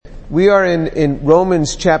We are in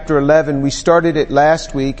Romans chapter 11. We started it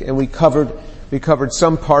last week and we covered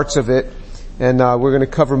some parts of it, and we're going to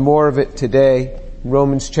cover more of it today.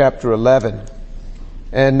 Romans chapter 11.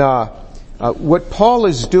 And what Paul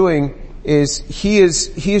is doing is he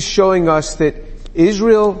is showing us that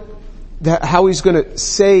Israel, how he's going to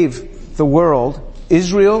save the world,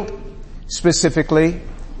 Israel specifically,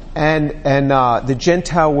 and the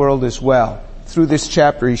Gentile world as well. Through this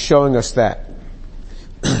chapter, he's showing us that.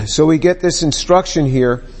 So we get this instruction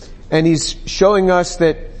here, and he's showing us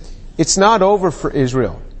that it's not over for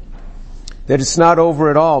Israel. That it's not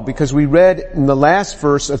over at all, because we read in the last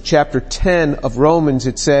verse of chapter 10 of Romans,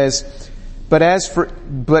 it says, But as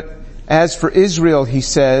for Israel, he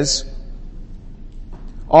says,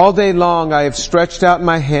 all day long I have stretched out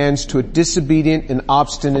my hands to a disobedient and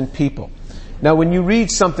obstinate people. Now when you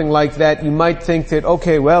read something like that, you might think that,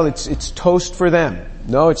 okay, well, it's toast for them.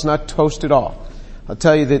 No, it's not toast at all. I'll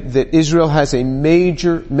tell you that Israel has a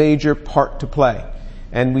major part to play.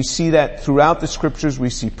 And we see that throughout the scriptures. We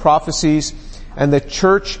see prophecies. And the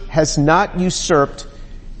church has not usurped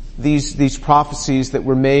these prophecies that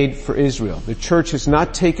were made for Israel. The church has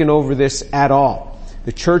not taken over this at all.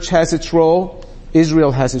 The church has its role.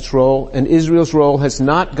 Israel has its role. And Israel's role has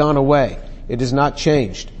not gone away. It has not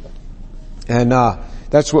changed. And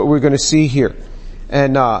that's what we're going to see here.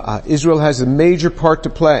 And Israel has a major part to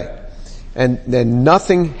play. And then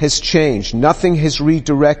nothing has changed. Nothing has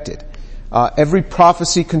redirected. Every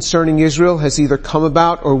prophecy concerning Israel has either come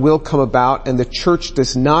about or will come about, and the church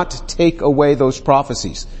does not take away those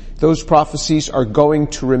prophecies. Those prophecies are going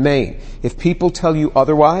to remain. If people tell you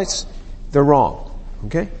otherwise, they're wrong.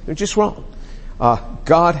 Okay? They're just wrong.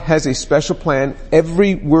 God has a special plan.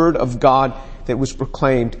 Every word of God that was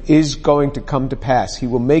proclaimed is going to come to pass. He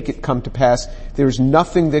will make it come to pass. There is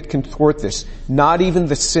nothing that can thwart this. Not even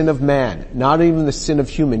the sin of man, not even the sin of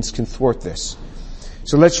humans can thwart this.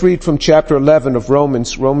 So let's read from chapter 11 of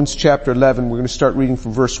Romans chapter 11. We're going to start reading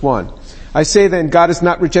from verse 1. I say then, God has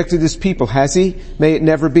not rejected his people, has he? May it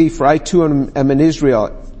never be, for I too am an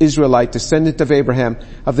Israelite, descendant of Abraham,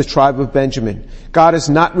 of the tribe of Benjamin. God has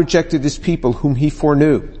not rejected his people whom he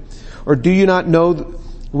foreknew. Or do you not know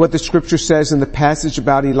what the scripture says in the passage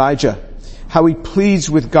about Elijah? How he pleads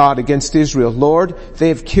with God against Israel. Lord, they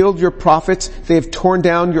have killed your prophets, they have torn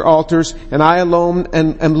down your altars, and I alone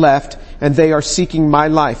am left, and they are seeking my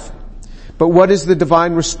life. But what is the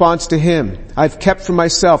divine response to him? I've kept for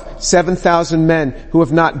myself 7,000 men who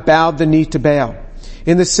have not bowed the knee to Baal.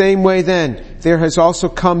 In the same way then, there has also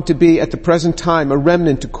come to be at the present time a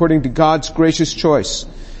remnant according to God's gracious choice.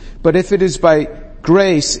 But if it is by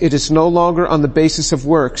grace, it is no longer on the basis of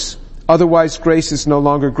works. Otherwise, grace is no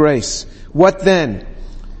longer grace. What then?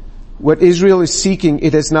 What Israel is seeking,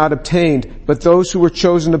 it has not obtained, but those who were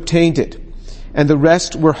chosen obtained it. And the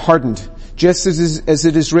rest were hardened. Just as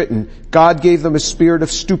it is written, God gave them a spirit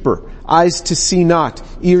of stupor, eyes to see not,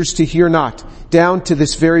 ears to hear not, down to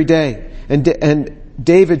this very day. And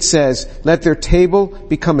David says, let their table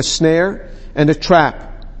become a snare and a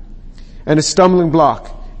trap and a stumbling block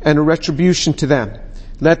and a retribution to them.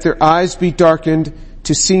 Let their eyes be darkened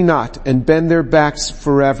to see not, and bend their backs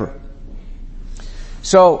forever.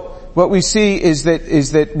 So what we see is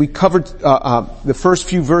that we covered the first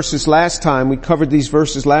few verses last time. We covered these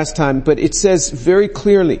verses last time, but it says very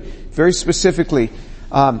clearly, very specifically,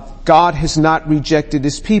 God has not rejected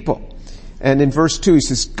his people. And in verse 2 he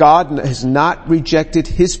says, God has not rejected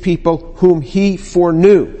his people whom he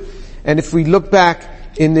foreknew. And if we look back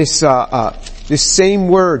in this same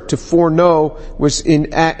word to foreknow was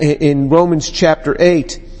in Romans chapter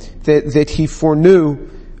 8 that he foreknew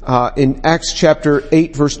in Acts chapter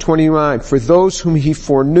 8 verse 29. For those whom he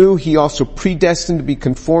foreknew, he also predestined to be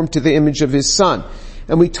conformed to the image of his son.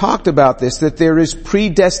 And we talked about this, that there is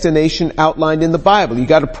predestination outlined in the Bible. You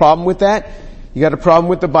got a problem with that? You got a problem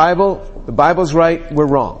with the Bible? The Bible's right, we're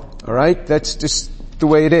wrong. Alright? That's just the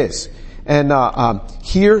way it is. And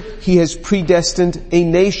here he has predestined a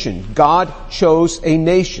nation. God chose a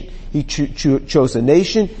nation. He chose a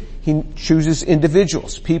nation. He chooses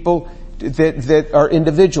individuals, people that are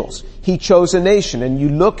individuals. He chose a nation. And you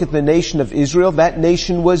look at the nation of Israel, that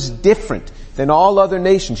nation was different than all other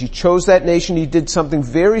nations. He chose that nation. He did something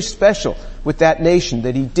very special with that nation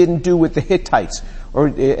that he didn't do with the Hittites.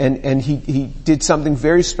 And he did something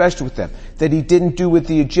very special with them that he didn't do with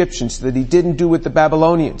the Egyptians, that he didn't do with the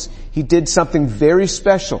Babylonians. He did something very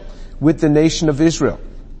special with the nation of Israel.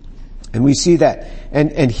 And we see that.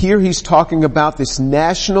 And here he's talking about this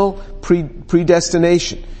national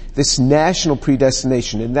predestination. This national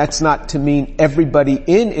predestination. And that's not to mean everybody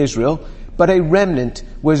in Israel, but a remnant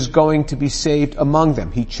was going to be saved among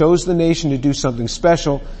them. He chose the nation to do something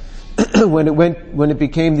special. when it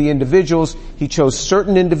became the individuals, he chose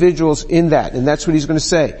certain individuals in that, and that's what he's going to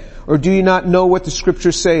say. Or do you not know what the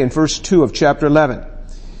scriptures say in verse 2 of chapter 11?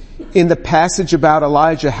 In the passage about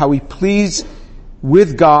Elijah, how he pleads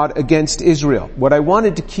with God against Israel. What I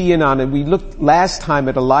wanted to key in on, and we looked last time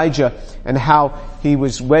at Elijah and how he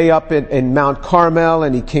was way up in Mount Carmel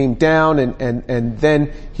and he came down and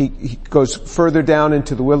then he goes further down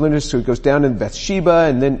into the wilderness. So he goes down in Bathsheba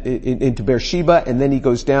and then into Beersheba, and then he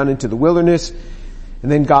goes down into the wilderness,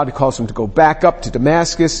 and then God calls him to go back up to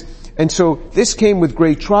Damascus. And so this came with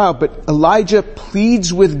great trial, but Elijah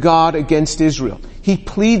pleads with God against Israel. He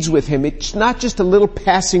pleads with him. It's not just a little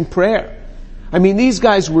passing prayer. I mean, these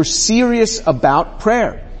guys were serious about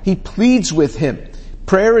prayer. He pleads with him.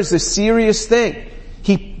 Prayer is a serious thing.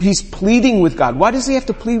 He's pleading with God. Why does he have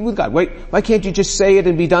to plead with God? Why can't you just say it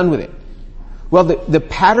and be done with it? Well, the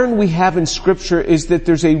pattern we have in Scripture is that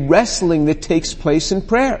there's a wrestling that takes place in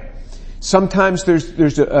prayer. Sometimes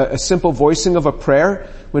there's a simple voicing of a prayer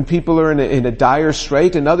when people are in a dire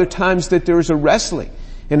strait, and other times that there is a wrestling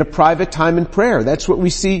in a private time in prayer. That's what we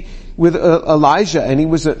see with Elijah, and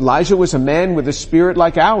Elijah was a man with a spirit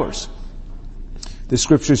like ours, the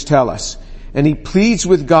scriptures tell us. And he pleads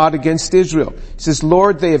with God against Israel. He says,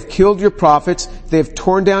 Lord, they have killed your prophets, they have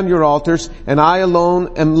torn down your altars, and I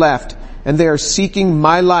alone am left, and they are seeking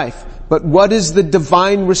my life. But what is the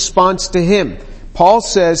divine response to him? Paul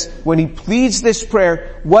says, when he pleads this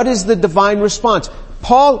prayer, what is the divine response?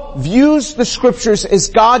 Paul views the scriptures as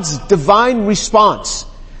God's divine response.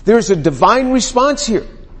 There's a divine response here.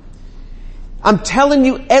 I'm telling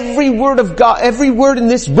you, every word of God, every word in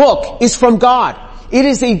this book is from God. It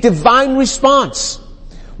is a divine response.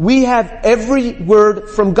 We have every word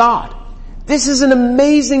from God. This is an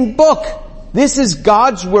amazing book. This is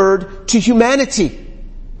God's word to humanity.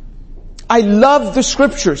 I love the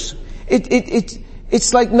scriptures.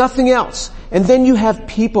 It's like nothing else. And then you have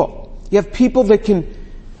people. You have people that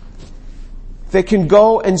can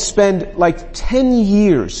go and spend like 10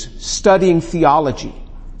 years studying theology.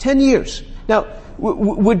 10 years. Now,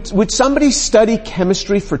 would somebody study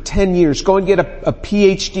chemistry for 10 years, go and get a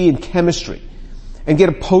PhD in chemistry and get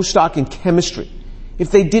a postdoc in chemistry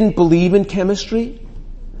if they didn't believe in chemistry?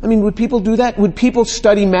 I mean, would people do that? Would people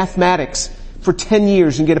study mathematics for 10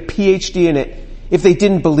 years and get a PhD in it if they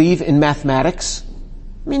didn't believe in mathematics?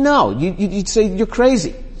 I mean, no, you'd say you're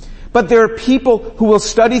crazy. But there are people who will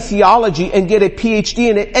study theology and get a PhD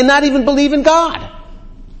in it and not even believe in God.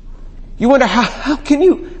 You wonder, how can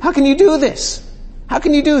you do this? How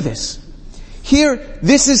can you do this? Here,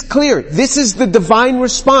 this is clear. This is the divine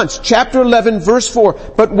response. Chapter 11, verse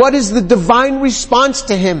 4. But what is the divine response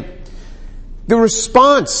to him? The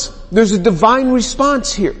response. There's a divine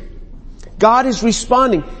response here. God is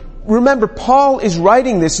responding. Remember, Paul is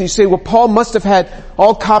writing this, and you say, well, Paul must have had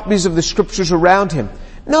all copies of the scriptures around him.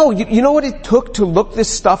 No, you know what it took to look this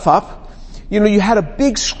stuff up? You know, you had a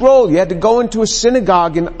big scroll. You had to go into a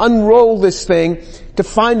synagogue and unroll this thing to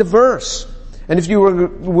find a verse. And if you were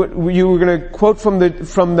going to quote from the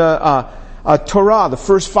Torah, the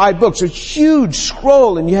first 5 books, a huge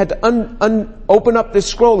scroll, and you had to open up this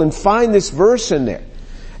scroll and find this verse in there.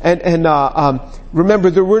 And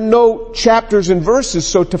remember, there were no chapters and verses,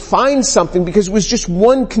 so to find something, because it was just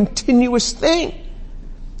one continuous thing,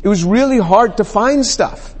 it was really hard to find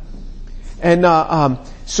stuff. And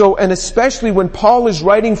and especially when Paul is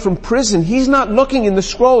writing from prison, he's not looking in the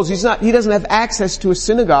scrolls. He doesn't have access to a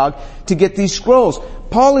synagogue to get these scrolls.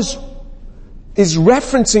 Paul is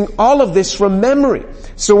referencing all of this from memory.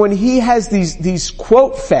 So when he has these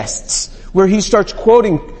quote fests where he starts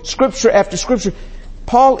quoting scripture after scripture,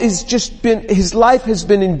 Paul his life has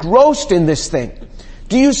been engrossed in this thing.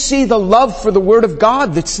 Do you see the love for the Word of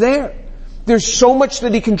God that's there? There's so much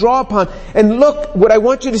that he can draw upon. And look, what I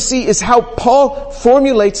want you to see is how Paul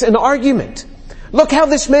formulates an argument. Look how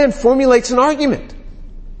this man formulates an argument.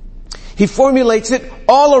 He formulates it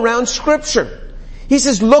all around Scripture. He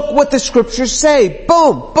says, look what the Scriptures say.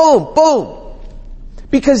 Boom, boom, boom.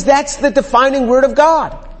 Because that's the defining Word of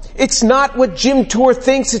God. It's not what Jim Tour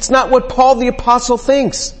thinks. It's not what Paul the Apostle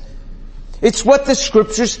thinks. It's what the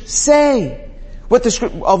Scriptures say.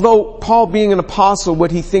 Although Paul being an apostle,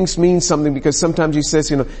 what he thinks means something, because sometimes he says,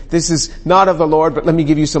 this is not of the Lord, but let me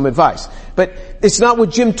give you some advice. But it's not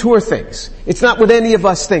what Jim Tour thinks. It's not what any of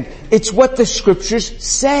us think. It's what the Scriptures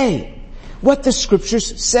say. What the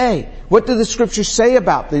Scriptures say. What do the Scriptures say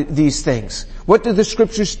about these things? What do the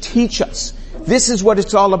Scriptures teach us? This is what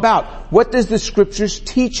it's all about. What does the Scriptures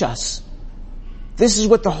teach us? This is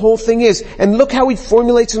what the whole thing is. And look how he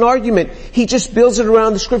formulates an argument. He just builds it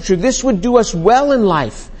around the Scripture. This would do us well in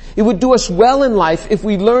life. It would do us well in life if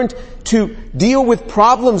we learned to deal with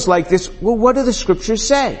problems like this. Well, what do the scriptures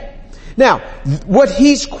say? Now, what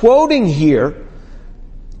he's quoting here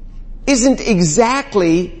isn't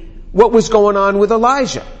exactly what was going on with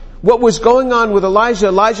Elijah. What was going on with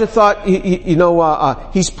Elijah thought,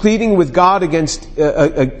 he's pleading with God against,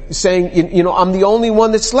 saying, I'm the only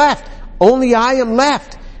one that's left. Only I am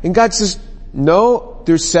left. And God says, no,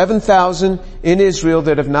 there's 7,000 in Israel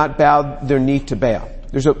that have not bowed their knee to Baal.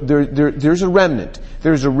 There's a remnant.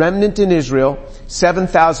 There's a remnant in Israel,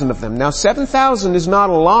 7,000 of them. Now 7,000 is not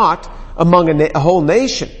a lot among a whole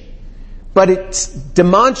nation, but it's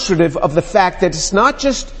demonstrative of the fact that it's not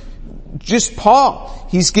just Paul.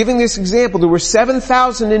 He's giving this example. There were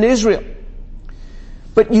 7,000 in Israel.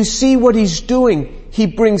 But you see what he's doing. He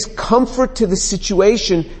brings comfort to the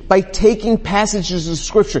situation by taking passages of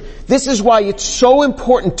scripture. This is why it's so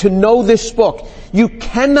important to know this book. You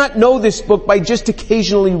cannot know this book by just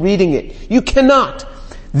occasionally reading it. You cannot.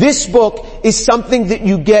 This book is something that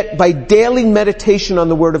you get by daily meditation on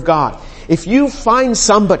the Word of God. If you find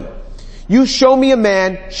somebody, you show me a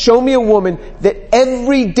man, show me a woman that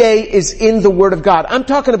every day is in the Word of God. I'm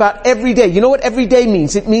talking about every day. You know what every day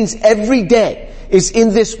means? It means every day is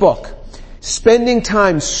in this book. Spending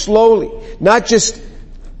time slowly, not just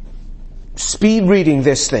speed reading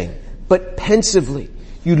this thing, but pensively.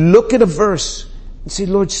 You look at a verse and say,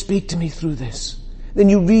 Lord, speak to me through this. Then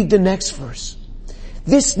you read the next verse.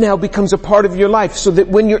 This now becomes a part of your life so that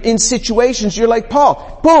when you're in situations, you're like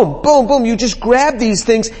Paul. Boom, boom, boom. You just grab these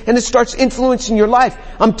things and it starts influencing your life.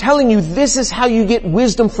 I'm telling you, this is how you get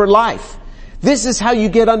wisdom for life. This is how you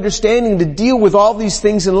get understanding to deal with all these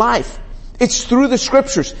things in life. It's through the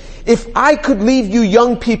scriptures. If I could leave you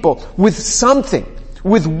young people with something,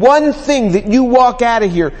 with one thing that you walk out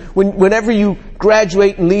of here whenever you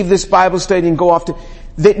graduate and leave this Bible study and go off to,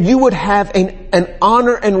 that you would have an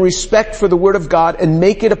honor and respect for the Word of God and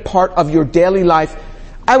make it a part of your daily life,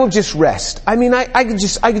 I will just rest. I mean, I could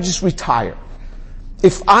just retire.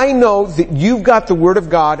 If I know that you've got the Word of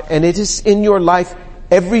God and it is in your life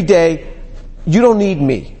every day, you don't need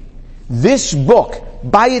me. This book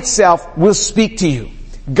by itself will speak to you.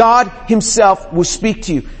 God Himself will speak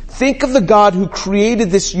to you. Think of the God who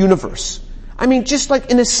created this universe. I mean, just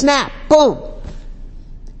like in a snap, boom.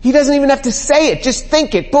 He doesn't even have to say it. Just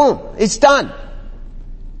think it. Boom. It's done.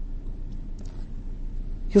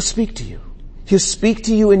 He'll speak to you. He'll speak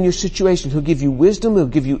to you in your situation. He'll give you wisdom. He'll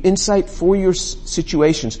give you insight for your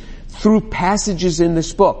situations through passages in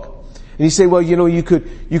this book. And you say, well, you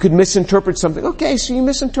could misinterpret something. Okay, so you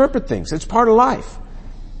misinterpret things. It's part of life.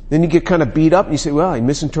 Then you get kind of beat up and you say, well, I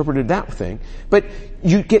misinterpreted that thing. But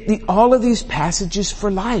you get all of these passages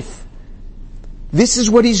for life. This is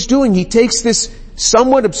what he's doing. He takes this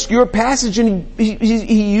somewhat obscure passage and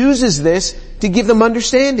he uses this to give them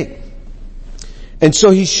understanding. And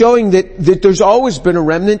so he's showing that there's always been a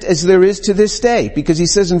remnant as there is to this day. Because he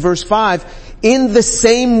says in verse 5, in the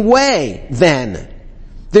same way then,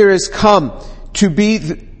 there has come to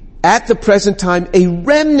be at the present time a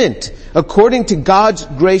remnant according to God's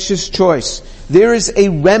gracious choice. There is a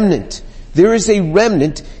remnant. There is a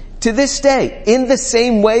remnant to this day. In the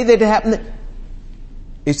same way that it happened.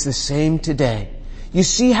 It's the same today. You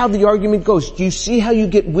see how the argument goes. You see how you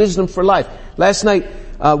get wisdom for life. Last night,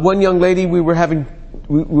 one young lady, we were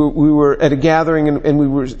at a gathering and we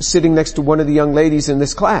were sitting next to one of the young ladies in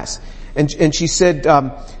this class. And she said,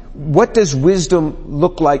 what does wisdom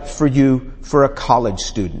look like for you for a college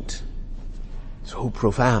student? So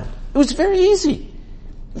profound. It was very easy.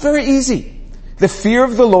 Very easy. The fear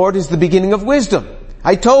of the Lord is the beginning of wisdom.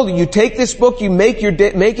 I told you, you take this book, you make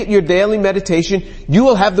it your daily meditation, you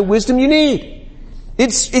will have the wisdom you need.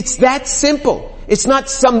 It's that simple. It's not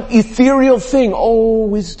some ethereal thing. Oh,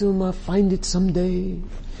 wisdom, I'll find it someday.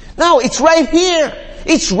 No, it's right here.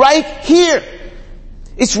 It's right here.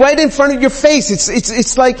 It's right in front of your face.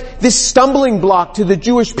 It's like this stumbling block to the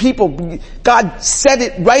Jewish people. God set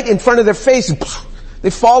it right in front of their face. And they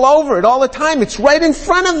fall over it all the time. It's right in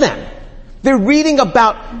front of them. They're reading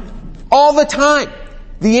about all the time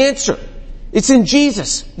the answer. It's in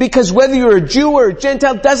Jesus. Because whether you're a Jew or a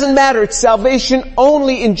Gentile, doesn't matter. It's salvation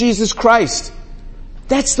only in Jesus Christ.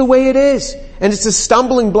 That's the way it is. And it's a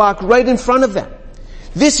stumbling block right in front of them.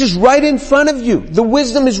 This is right in front of you. The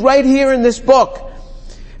wisdom is right here in this book.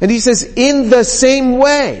 And he says, in the same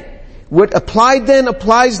way, what applied then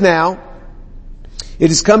applies now. It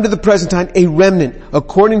has come to the present time a remnant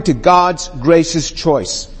according to God's gracious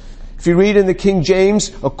choice. If you read in the King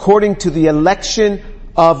James, according to the election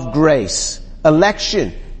of grace.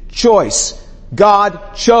 Election, choice.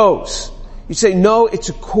 God chose. You say, no, it's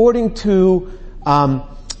according to,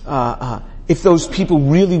 if those people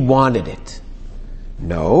really wanted it?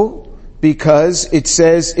 No, because it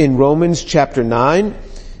says in Romans chapter 9,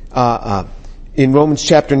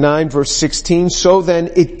 verse 16, so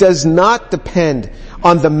then it does not depend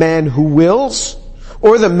on the man who wills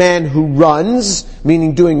or the man who runs,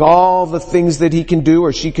 meaning doing all the things that he can do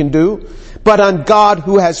or she can do, but on God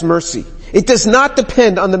who has mercy. It does not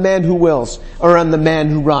depend on the man who wills or on the man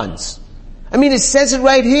who runs. I mean, it says it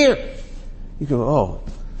right here. You go, oh,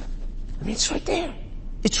 I mean, it's right there.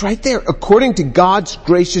 It's right there. According to God's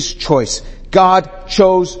gracious choice, God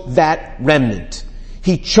chose that remnant.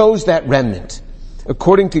 He chose that remnant.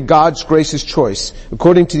 According to God's gracious choice,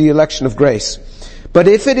 according to the election of grace. But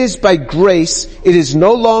if it is by grace, it is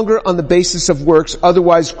no longer on the basis of works,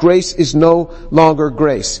 otherwise grace is no longer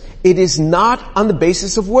grace. It is not on the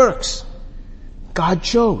basis of works. God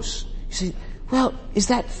chose. You say, well, is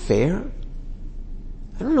that fair?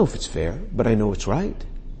 I don't know if it's fair, but I know it's right.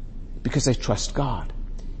 Because I trust God.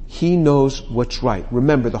 He knows what's right.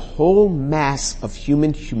 Remember, the whole mass of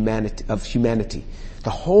humanity, the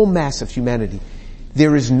whole mass of humanity,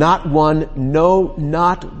 there is not one, no,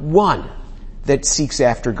 not one, that seeks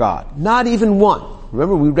after God. Not even one.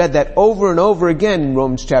 Remember, we read that over and over again in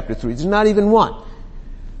Romans chapter 3. There's not even one.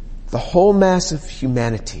 The whole mass of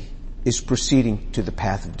humanity is proceeding to the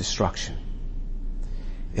path of destruction.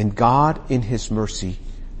 And God, in His mercy,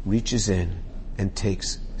 reaches in and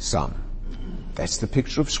takes some. That's the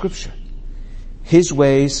picture of Scripture. His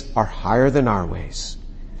ways are higher than our ways.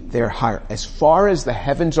 They're higher. As far as the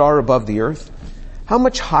heavens are above the earth, how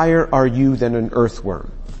much higher are you than an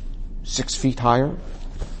earthworm? 6 feet higher?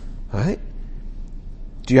 Right?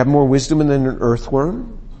 Do you have more wisdom than an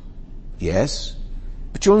earthworm? Yes.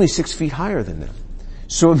 But you're only 6 feet higher than them.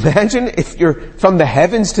 So imagine if you're from the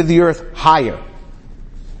heavens to the earth higher.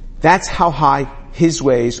 That's how high His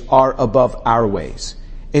ways are above our ways.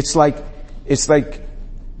 It's like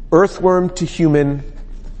earthworm to human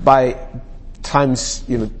by times,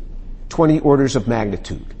 20 orders of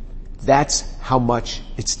magnitude. That's how much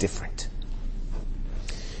it's different.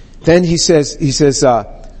 Then he says,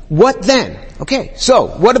 what then? Okay, so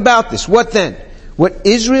what about this? What then? What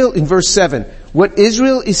Israel, in verse 7, what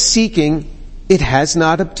Israel is seeking, it has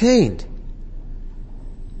not obtained.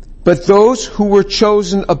 But those who were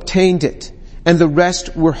chosen obtained it, and the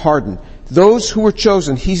rest were hardened. Those who were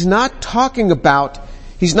chosen, he's not talking about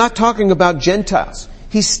Gentiles.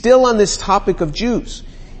 He's still on this topic of Jews.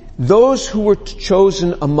 Those who were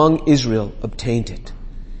chosen among Israel obtained it.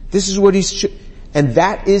 This is what and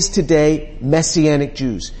that is today Messianic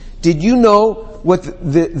Jews. Did you know what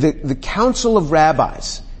the Council of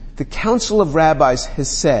Rabbis, has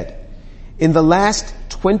said? In the last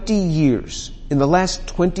 20 years,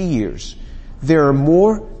 there are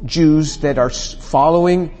more Jews that are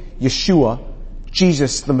following Yeshua,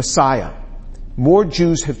 Jesus the Messiah. More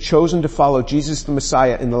Jews have chosen to follow Jesus the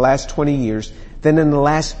Messiah in the last 20 years than in the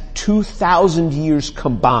last 2,000 years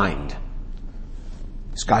combined.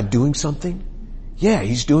 Is God doing something? Yeah,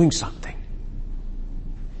 He's doing something.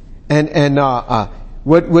 And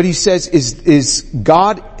what he says is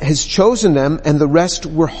God has chosen them and the rest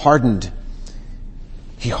were hardened.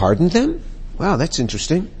 He hardened them? Wow, that's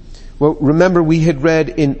interesting. Well, remember we had read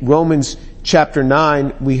in Romans chapter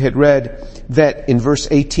 9, we had read that in verse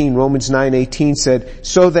 18, Romans 9:18 said,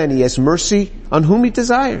 so then He has mercy on whom He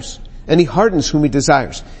desires, and He hardens whom He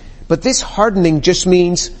desires. But this hardening just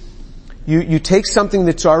means you take something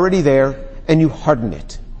that's already there and you harden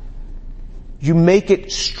it. You make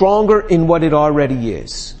it stronger in what it already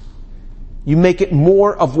is. You make it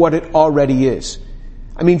more of what it already is.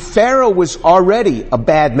 I mean, Pharaoh was already a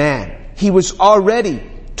bad man. He was already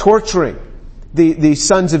torturing the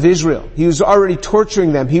sons of Israel. He was already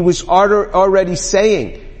torturing them. He was already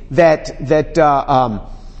saying that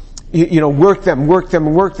work them,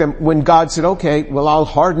 when God said, okay, well, I'll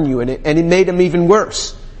harden you. And it made him even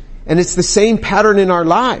worse. And it's the same pattern in our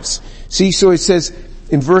lives. See, so it says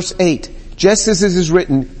in verse 8, just as it is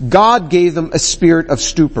written, God gave them a spirit of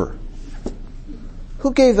stupor.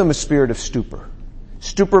 Who gave them a spirit of stupor?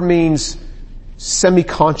 Stupor means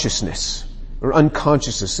semi-consciousness or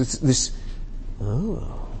unconsciousness. It's this,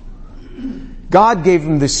 God gave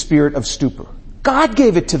them this spirit of stupor. God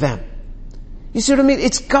gave it to them. You see what I mean?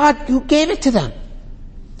 It's God who gave it to them.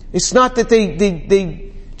 It's not that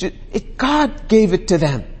God gave it to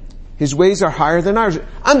them. His ways are higher than ours.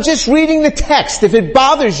 I'm just reading the text. If it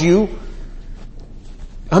bothers you,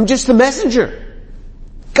 I'm just the messenger.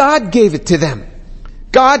 God gave it to them.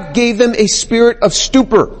 God gave them a spirit of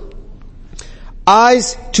stupor.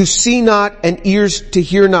 Eyes to see not and ears to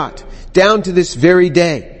hear not. Down to this very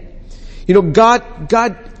day.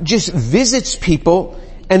 God just visits people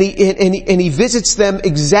and he visits them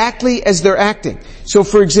exactly as they're acting. So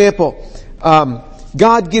for example,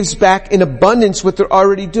 God gives back in abundance what they're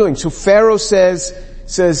already doing. So Pharaoh says,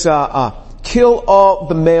 kill all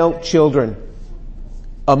the male children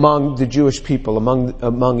among the Jewish people,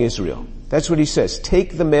 among Israel. That's what he says.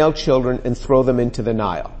 Take the male children and throw them into the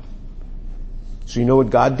Nile. So you know what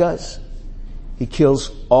God does? He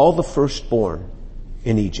kills all the firstborn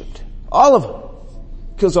in Egypt. All of them.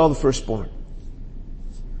 Kills all the firstborn.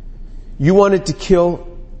 You wanted to kill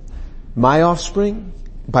my offspring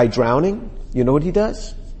by drowning? You know what he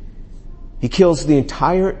does? He kills the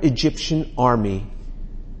entire Egyptian army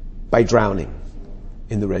by drowning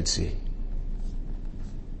in the Red Sea.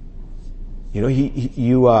 You know,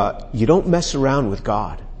 you don't mess around with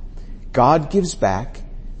God. God gives back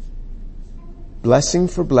blessing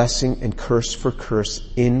for blessing and curse for curse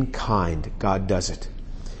in kind. God does it.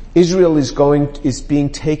 Israel is being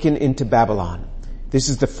taken into Babylon. This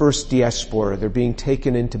is the first diaspora. They're being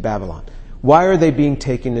taken into Babylon. Why are they being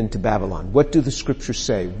taken into Babylon? What do the scriptures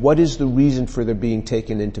say? What is the reason for their being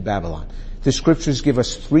taken into Babylon? The scriptures give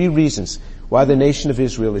us 3 reasons why the nation of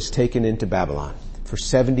Israel is taken into Babylon. For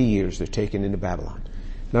 70 years they're taken into Babylon.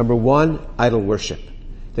 Number 1, idol worship.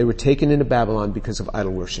 They were taken into Babylon because of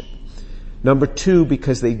idol worship. Number 2,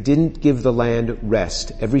 because they didn't give the land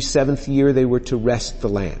rest. Every 7th year they were to rest the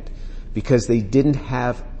land because they didn't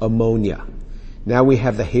have ammonia. Now we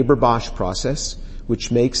have the Haber-Bosch process, which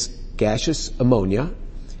makes gaseous ammonia,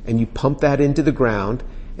 and you pump that into the ground,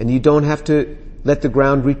 and you don't have to let the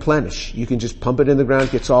ground replenish. You can just pump it in the ground,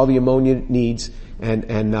 gets all the ammonia it needs,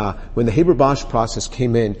 and when the Haber-Bosch process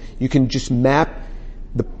came in, you can just map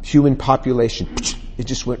the human population. It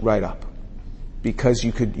just went right up. Because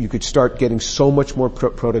you could start getting so much more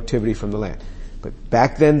productivity from the land. But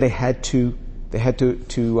back then they had to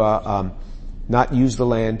not use the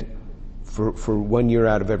land for 1 year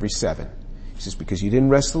out of every 7. He says because you didn't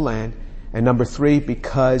rest the land. And number 3,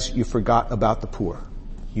 because you forgot about the poor.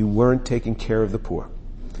 You weren't taking care of the poor.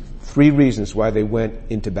 3 reasons why they went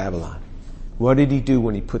into Babylon. What did he do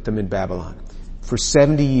when he put them in Babylon? For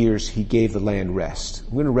 70 years he gave the land rest.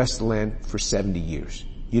 I'm going to rest the land for 70 years.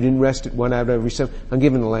 You didn't rest it 1 out of every 7. I'm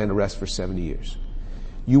giving the land a rest for 70 years.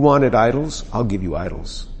 You wanted idols? I'll give you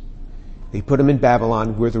idols. They put them in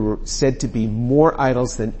Babylon where there were said to be more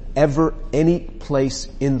idols than ever any place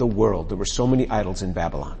in the world. There were so many idols in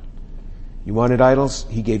Babylon. You wanted idols?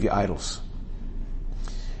 He gave you idols.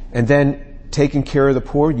 And then taking care of the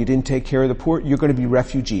poor, you didn't take care of the poor, you're going to be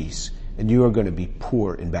refugees. And you are going to be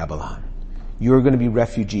poor in Babylon. You are going to be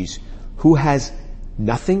refugees. Who has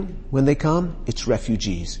nothing when they come? It's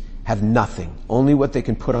refugees. Have nothing. Only what they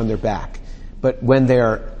can put on their back. But when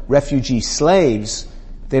they're refugee slaves,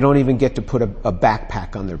 they don't even get to put a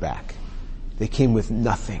backpack on their back. They came with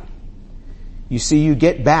nothing. You see, you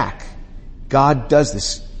get back. God does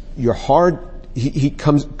this. You're hard. He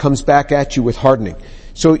comes back at you with hardening.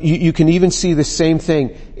 So you can even see the same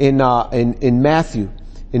thing in Matthew.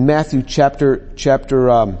 In Matthew chapter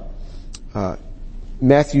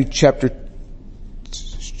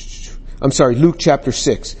Luke chapter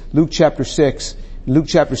 6. Luke chapter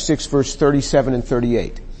 6 verse 37 and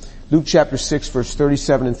 38. Luke chapter 6 verse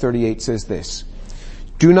 37 and 38 says this.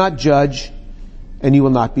 Do not judge and you will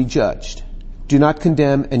not be judged. Do not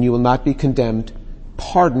condemn and you will not be condemned.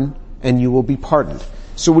 Pardon and you will be pardoned.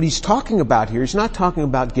 So what he's talking about here, he's not talking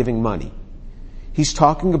about giving money. He's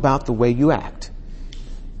talking about the way you act.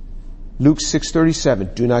 Luke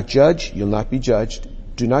 6:37, do not judge, you'll not be judged.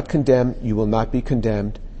 Do not condemn, you will not be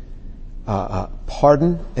condemned.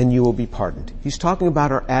 Pardon, and you will be pardoned. He's talking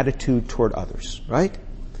about our attitude toward others, right?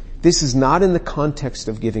 This is not in the context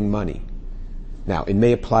of giving money. Now, it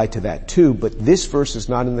may apply to that too, but this verse is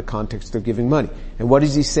not in the context of giving money. And what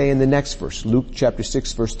does he say in the next verse? Luke chapter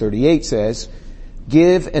 6 verse 38 says,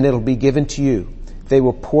 give and it'll be given to you. They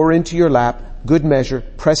will pour into your lap, good measure,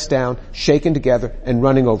 pressed down, shaken together, and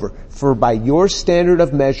running over. For by your standard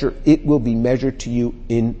of measure, it will be measured to you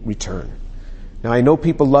in return. Now I know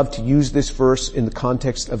people love to use this verse in the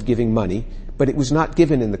context of giving money, but it was not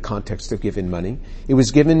given in the context of giving money. It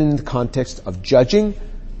was given in the context of judging,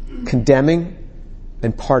 condemning,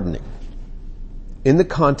 and pardoning. In the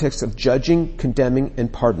context of judging, condemning,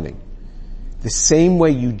 and pardoning. The same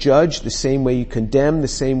way you judge, the same way you condemn, the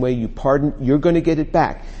same way you pardon, you're going to get it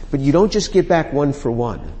back. But you don't just get back 1 for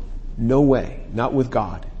 1. No way. Not with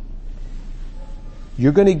God.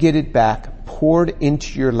 You're going to get it back poured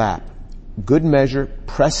into your lap. Good measure,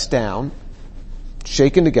 pressed down,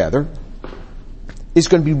 shaken together. It's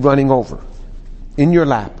going to be running over in your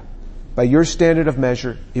lap. By your standard of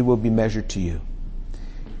measure, it will be measured to you.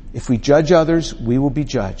 If we judge others, we will be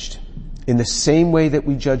judged. In the same way that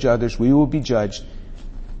we judge others, we will be judged,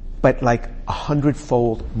 but like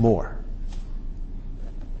 100-fold more.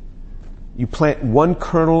 You plant one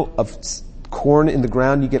kernel of corn in the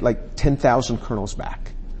ground, you get like 10,000 kernels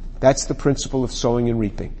back. That's the principle of sowing and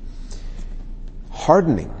reaping.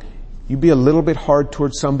 Hardening. You be a little bit hard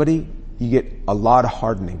towards somebody, you get a lot of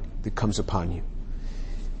hardening that comes upon you.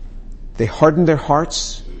 They hardened their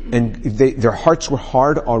hearts, and their hearts were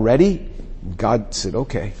hard already. God said,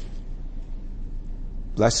 okay,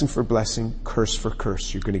 blessing for blessing, curse for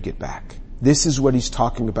curse, you're going to get back. This is what he's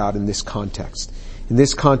talking about in this context. In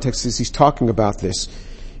this context, as he's talking about this,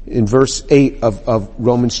 in verse 8 of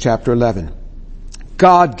Romans chapter 11,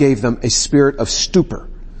 God gave them a spirit of stupor,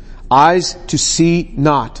 eyes to see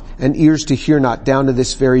not, and ears to hear not, down to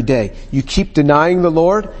this very day. You keep denying the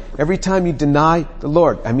Lord. Every time you deny the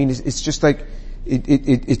Lord, I mean, it's just like,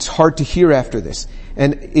 it's hard to hear after this.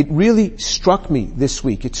 And it really struck me this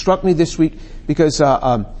week. It struck me this week because,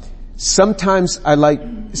 sometimes I like,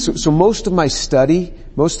 so most of my study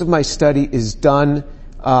is done,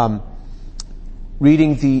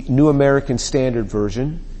 reading the New American Standard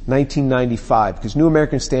Version, 1995, because New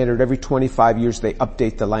American Standard, every 25 years they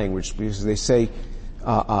update the language because they say,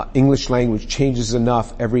 English language changes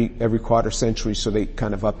enough every quarter century, so they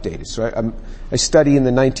kind of update it. So I study in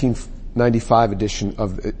the 1995 edition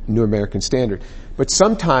of the New American Standard. But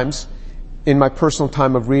sometimes, in my personal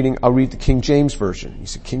time of reading, I'll read the King James Version. You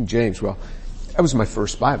said, King James? Well, that was my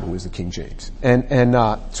first Bible, was the King James.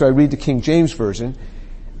 So I read the King James Version,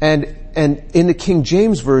 and in the King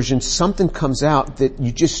James Version, something comes out that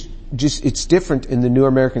you just, it's different in the New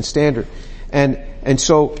American Standard. And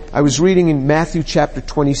so I was reading in Matthew chapter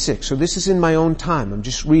 26. So this is in my own time. I'm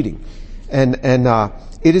just reading. And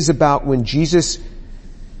it is about when Jesus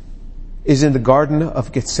is in the Garden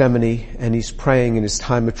of Gethsemane and he's praying in his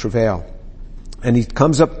time of travail. And he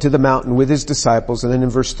comes up to the mountain with his disciples, and then in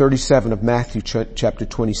verse 37 of Matthew chapter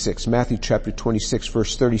 26, Matthew chapter 26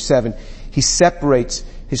 verse 37, he separates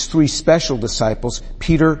his three special disciples,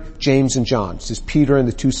 Peter, James, and John. This is Peter and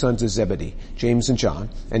the two sons of Zebedee, James and John,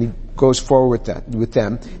 and he goes forward with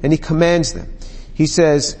them, and he commands them. He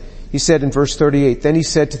said in verse 38, then he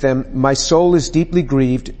said to them, my soul is deeply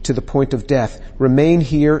grieved to the point of death. Remain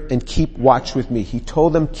here and keep watch with me. He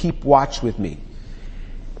told them, keep watch with me.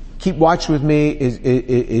 Keep watch with me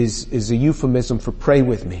is a euphemism for pray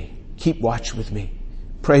with me. Keep watch with me.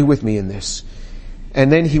 Pray with me in this.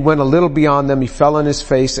 And then he went a little beyond them. He fell on his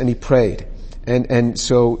face and he prayed. And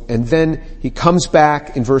then he comes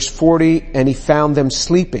back in verse 40 and he found them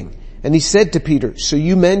sleeping. And he said to Peter, so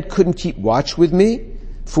you men couldn't keep watch with me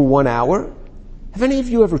for 1 hour? Have any of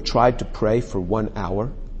you ever tried to pray for 1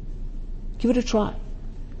 hour? Give it a try.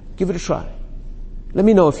 Give it a try. Let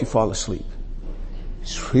me know if you fall asleep.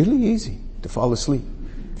 It's really easy to fall asleep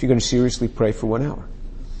if you're going to seriously pray for 1 hour.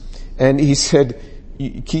 And he said,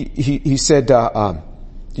 you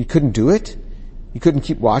couldn't do it? You couldn't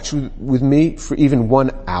keep watch with me for even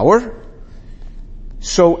 1 hour?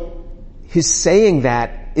 So his saying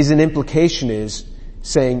that is an implication is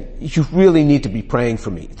saying, you really need to be praying for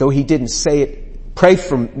me. Though he didn't say it,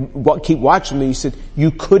 keep watch with me. He said, you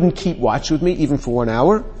couldn't keep watch with me even for 1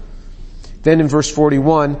 hour? Then in verse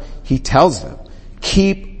 41, he tells them,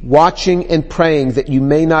 keep watching and praying that you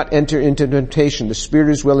may not enter into temptation. The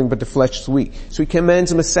spirit is willing, but the flesh is weak. So he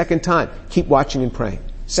commands them a second time. Keep watching and praying.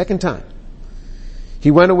 Second time.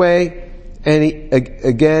 He went away and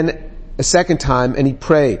again a second time and he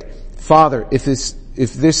prayed, Father, if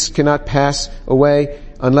this cannot pass away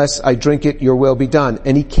unless I drink it, your will be done.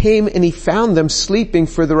 And he came and he found them sleeping,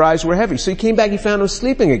 for their eyes were heavy. So he came back, he found them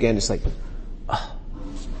sleeping again. It's like, oh.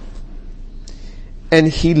 And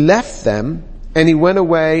he left them and he went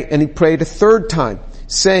away and he prayed a third time,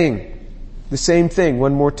 saying the same thing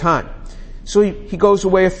one more time. So he goes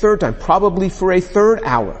away a third time, probably for a third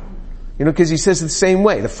hour. Because he says it the same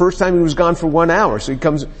way. The first time he was gone for 1 hour, so he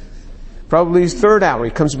comes, probably his third hour,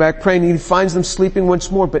 he comes back praying and he finds them sleeping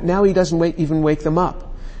once more, but now he doesn't even wake them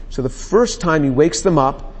up. So the first time he wakes them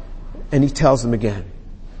up and he tells them again.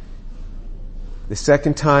 The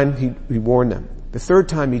second time he warned them. The third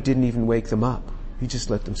time he didn't even wake them up. He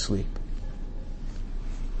just let them sleep.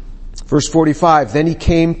 Verse 45, then he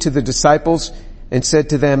came to the disciples and said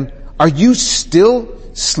to them, are you still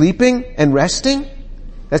sleeping and resting?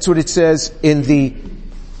 That's what it says in the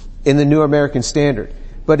New American Standard.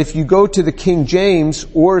 But if you go to the King James,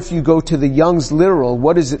 or if you go to the Young's Literal,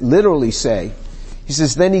 what does it literally say? He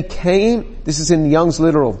says, then he came, this is in the Young's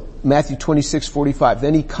Literal, Matthew 26:45.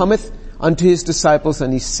 Then he cometh unto his disciples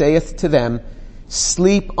and he saith to them,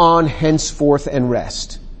 sleep on henceforth and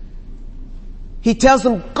rest. He tells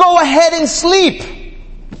them, go ahead and sleep.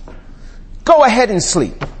 Go ahead and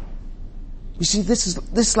sleep. You see, this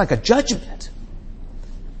is like a judgment.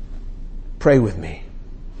 Pray with me.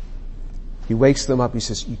 He wakes them up. He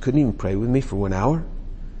says, you couldn't even pray with me for 1 hour?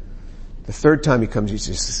 The third time he comes, he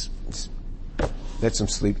says, let them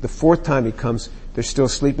sleep. The fourth time he comes, they're still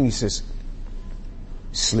sleeping. He says,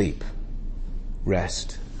 sleep.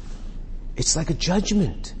 Rest. It's like a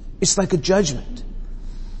judgment. It's like a judgment.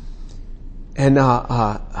 And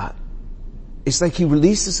it's like he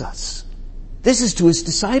releases us. This is to his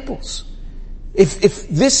disciples. If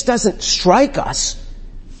this doesn't strike us,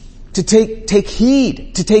 to take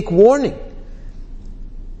heed, to take warning.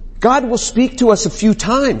 God will speak to us a few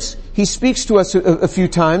times. He speaks to us a few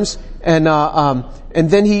times, and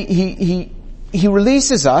then he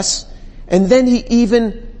releases us, and then he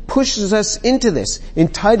even pushes us into this. In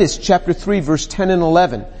Titus chapter 3 verse 10 and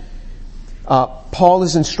 11, Paul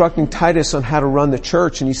is instructing Titus on how to run the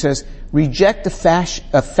church, and he says, reject a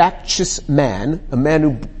factious man, a man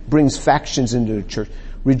who brings factions into the church.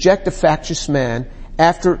 Reject a factious man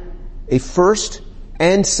after a first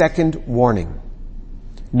and second warning,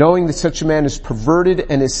 knowing that such a man is perverted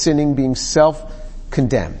and is sinning, being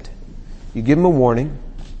self-condemned. You give him a warning,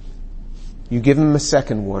 you give him a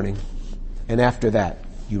second warning, and after that,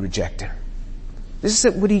 you reject him. This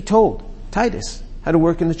is what he told Titus, how to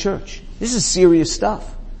work in the church. This is serious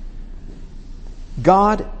stuff.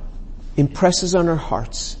 God impresses on our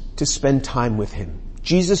hearts to spend time with him.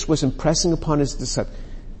 Jesus was impressing upon his disciples,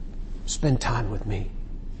 spend time with me.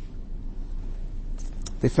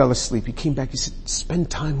 They fell asleep. He came back, he said,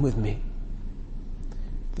 spend time with me.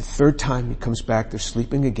 The third time he comes back, they're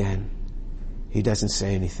sleeping again. He doesn't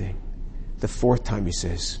say anything. The fourth time he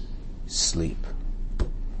says, sleep.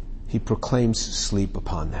 He proclaims sleep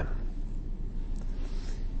upon them.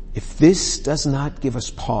 If this does not give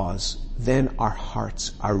us pause, then our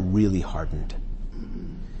hearts are really hardened.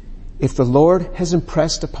 If the Lord has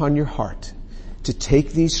impressed upon your heart to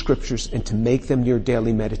take these scriptures and to make them your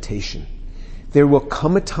daily meditation, there will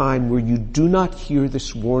come a time where you do not hear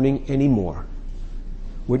this warning anymore.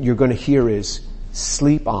 What you're going to hear is,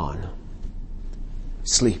 sleep on.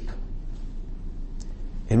 Sleep.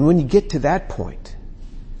 And when you get to that point,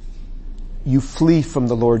 you flee from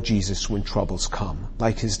the Lord Jesus when troubles come,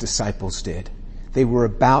 like his disciples did. They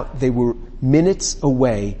were minutes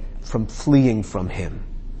away from fleeing from him.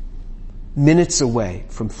 Minutes away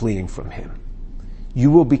from fleeing from him. You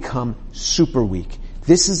will become super weak.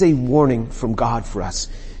 This is a warning from God for us.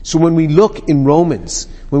 So when we look in Romans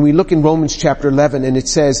chapter 11, and it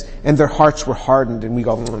says, and their hearts were hardened, and we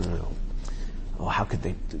go, oh, how could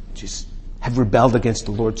they just have rebelled against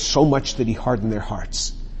the Lord so much that he hardened their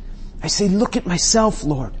hearts? I say, look at myself,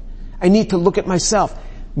 Lord. I need to look at myself.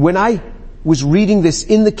 When I was reading this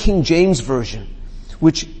in the King James Version,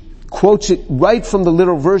 which quotes it right from the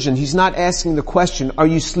literal version, he's not asking the question, are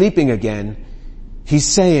you sleeping again? He's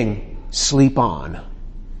saying, sleep on.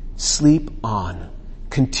 Sleep on.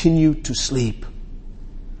 Continue to sleep.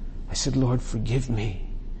 I said, Lord, forgive me.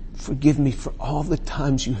 Forgive me for all the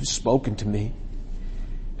times you have spoken to me.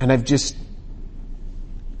 And I've just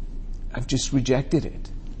rejected it.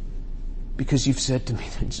 Because you've said to me,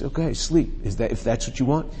 it's okay, sleep. If that's what you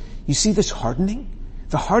want? You see this hardening?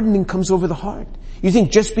 The hardening comes over the heart. You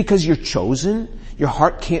think just because you're chosen, your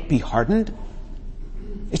heart can't be hardened?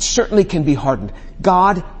 It certainly can be hardened.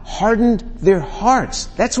 God hardened their hearts.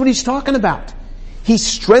 That's what he's talking about. He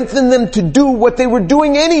strengthened them to do what they were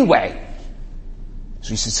doing anyway. So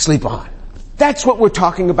he said, sleep on. That's what we're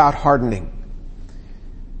talking about hardening.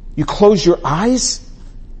 You close your eyes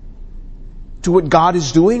to what God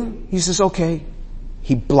is doing. He says, okay,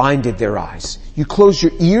 he blinded their eyes. You close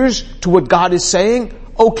your ears to what God is saying.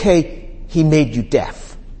 Okay, he made you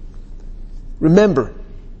deaf. Remember,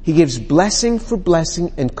 he gives blessing for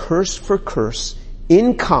blessing and curse for curse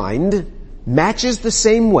in kind, matches the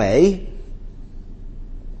same way,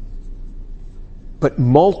 but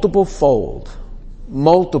multiple fold,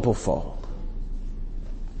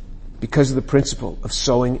 because of the principle of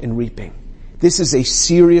sowing and reaping. This is a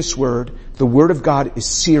serious word. The word of God is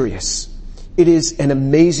serious. It is an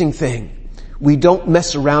amazing thing. We don't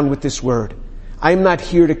mess around with this word. I'm not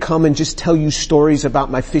here to come and just tell you stories about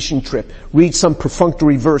my fishing trip, read some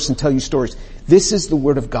perfunctory verse and tell you stories. This is the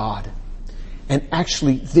word of God. And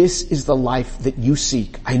actually, this is the life that you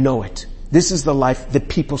seek. I know it. This is the life that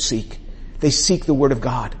people seek. They seek the word of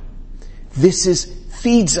God. This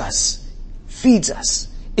feeds us.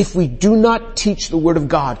 If we do not teach the word of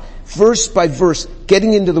God, verse by verse,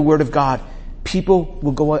 getting into the word of God, people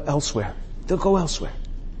will go elsewhere. They'll go elsewhere.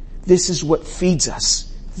 This is what feeds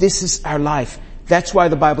us. This is our life. That's why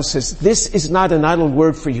the Bible says, this is not an idle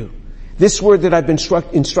word for you. This word that I've been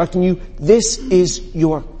instructing you, this is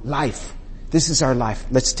your life. This is our life.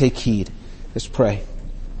 Let's take heed. Let's pray.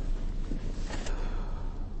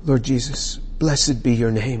 Lord Jesus, blessed be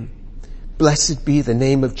your name. Blessed be the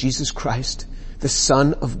name of Jesus Christ, the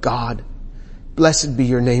Son of God. Blessed be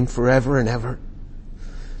your name forever and ever.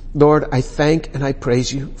 Lord, I thank and I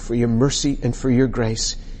praise you for your mercy and for your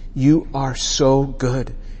grace. You are so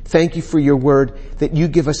good. Thank you for your word that you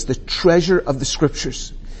give us the treasure of the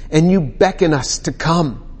scriptures and you beckon us to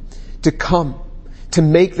come, to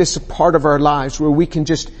make this a part of our lives where we can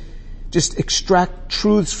just extract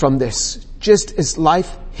truths from this. Just as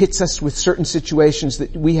life hits us with certain situations,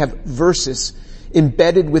 that we have verses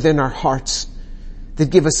embedded within our hearts that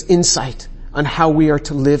give us insight on how we are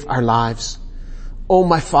to live our lives. Oh,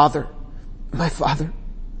 my Father,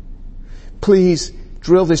 please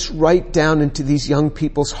drill this right down into these young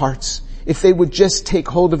people's hearts. If they would just take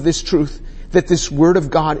hold of this truth, that this word of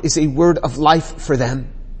God is a word of life for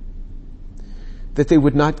them, that they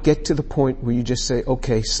would not get to the point where you just say,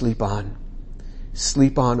 okay, sleep on,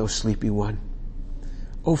 oh sleepy one.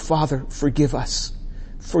 Oh, Father, forgive us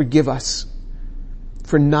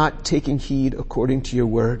for not taking heed according to your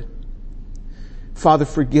word. Father,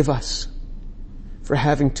 forgive us for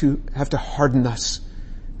have to harden us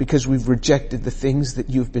because we've rejected the things that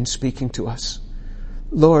you've been speaking to us.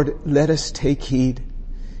 Lord, let us take heed.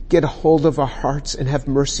 Get a hold of our hearts and have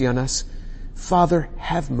mercy on us. Father,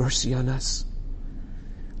 have mercy on us.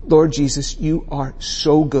 Lord Jesus, you are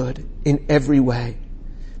so good in every way.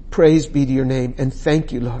 Praise be to your name, and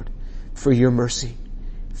thank you, Lord, for your mercy.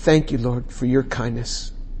 Thank you, Lord, for your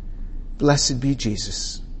kindness. Blessed be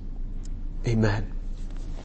Jesus. Amen.